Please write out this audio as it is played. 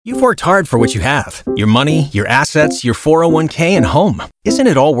You've worked hard for what you have. Your money, your assets, your 401k, and home. Isn't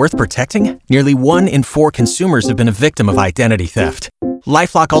it all worth protecting? Nearly 1 in 4 consumers have been a victim of identity theft.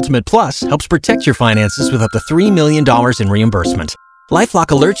 LifeLock Ultimate Plus helps protect your finances with up to $3 million in reimbursement. LifeLock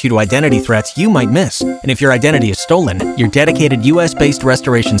alerts you to identity threats you might miss. And if your identity is stolen, your dedicated U.S.-based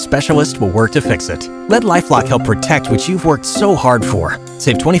restoration specialist will work to fix it. Let LifeLock help protect what you've worked so hard for.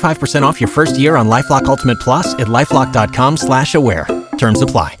 Save 25% off your first year on LifeLock Ultimate Plus at LifeLock.com/aware. Terms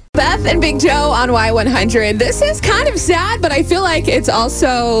apply. Beth and Big Joe on Y100. This is kind of sad, but I feel like it's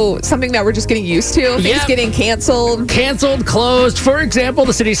also something that we're just getting used to. Things getting canceled. Canceled, closed. For example,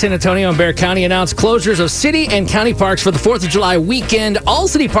 the city of San Antonio and Bexar County announced closures of city and county parks for the 4th of July weekend. All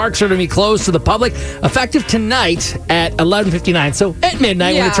city parks are going to be closed to the public effective tonight at 11:59. So at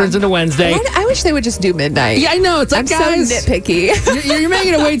midnight when it turns into Wednesday. I wish they would just do midnight. Yeah, I know. It's like, I'm guys, so nitpicky. you're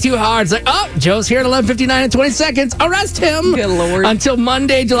making it way too hard. It's like, oh, Joe's here at 11:59 and 20 seconds. Arrest him. Good Lord. Until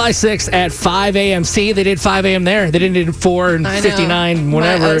Monday, July 6th at 5 a.m. See, they did 5 a.m. there. They didn't do 4 and 59,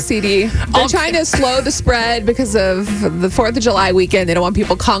 whatever. My OCD. They're trying to slow the spread because of the 4th of July weekend. They don't want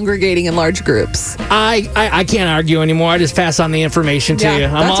people congregating in large groups. I can't argue anymore. I just pass on the information to you.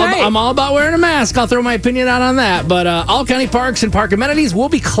 I'm all about wearing a mask. I'll throw my opinion out on that. But all county parks and park amenities will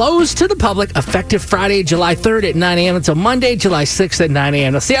be closed to the public effective Friday, July 3rd at 9 a.m. until Monday, July 6th at 9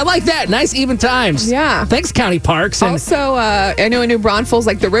 a.m. Now, see, I like that. Nice, even times. Yeah. Thanks, county parks. And also, I know in New Braunfels,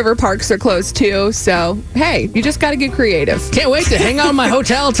 like the river parks are closed too. So, hey, you just got to get creative. Can't wait to hang out in my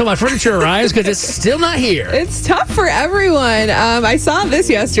hotel until my furniture arrives because it's still not here. It's tough for everyone. I saw this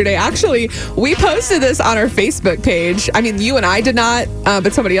yesterday. Actually, we posted this on our Facebook page. I mean, you and I did not,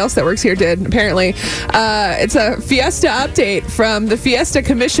 but somebody else that works here did, apparently. It's a Fiesta update from the Fiesta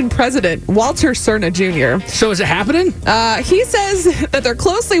Commission president, Walter Cerna Jr. So is it happening? He says that they're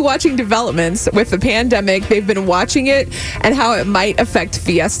closely watching developments with the pandemic. They've been watching it and how it might affect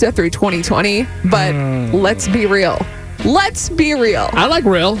Fiesta through 2020. But let's be real. Let's be real. I like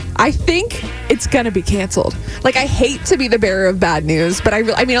real. I think it's going to be canceled. Like, I hate to be the bearer of bad news, but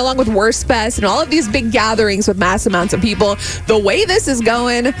I mean, along with Worst Fest and all of these big gatherings with mass amounts of people, the way this is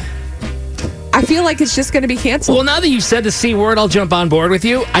going, I feel like it's just going to be canceled. Well, now that you've said the C word, I'll jump on board with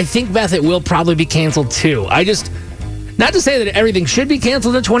you. I think, Beth, it will probably be canceled too. Not to say that everything should be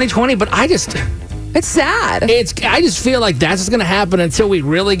canceled in 2020, but it's sad. I just feel like that's just going to happen until we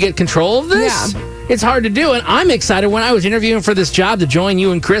really get control of this. Yeah. It's hard to do, and I'm excited. When I was interviewing for this job to join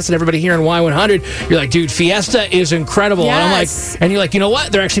you and Chris and everybody here in Y100, you're like, dude, Fiesta is incredible. Yes. And I'm like, and you're like, you know what?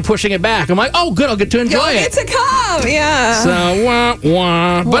 They're actually pushing it back. I'm like, oh, good, I'll get to enjoy it. It's a come, yeah. So,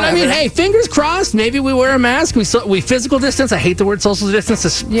 wah. But I mean, hey, fingers crossed. Maybe we wear a mask. We physical distance. I hate the word social distance. To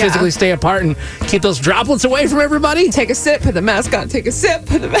physically stay apart and keep those droplets away from everybody. Take a sip, put the mask on. Take a sip,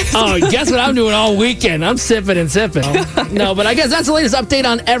 put the mask on. Oh, guess what I'm doing all weekend? I'm sipping and sipping. No, but I guess that's the latest update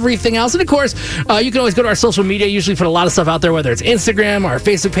on everything else. And of course, you can always go to our social media. Usually put a lot of stuff out there, whether it's Instagram or our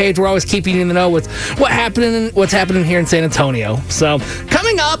Facebook page. We're always keeping you in the know with what's happening here in San Antonio. So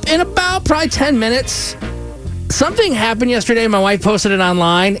coming up in about probably 10 minutes, something happened yesterday. My wife posted it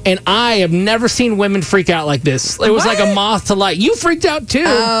online, and I have never seen women freak out like this. It was like a moth to light. You freaked out too.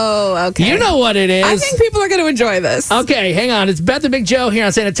 Oh, okay. You know what it is. I think people are going to enjoy this. Okay, hang on. It's Beth and Big Joe here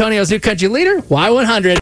on San Antonio's new country leader, Y100.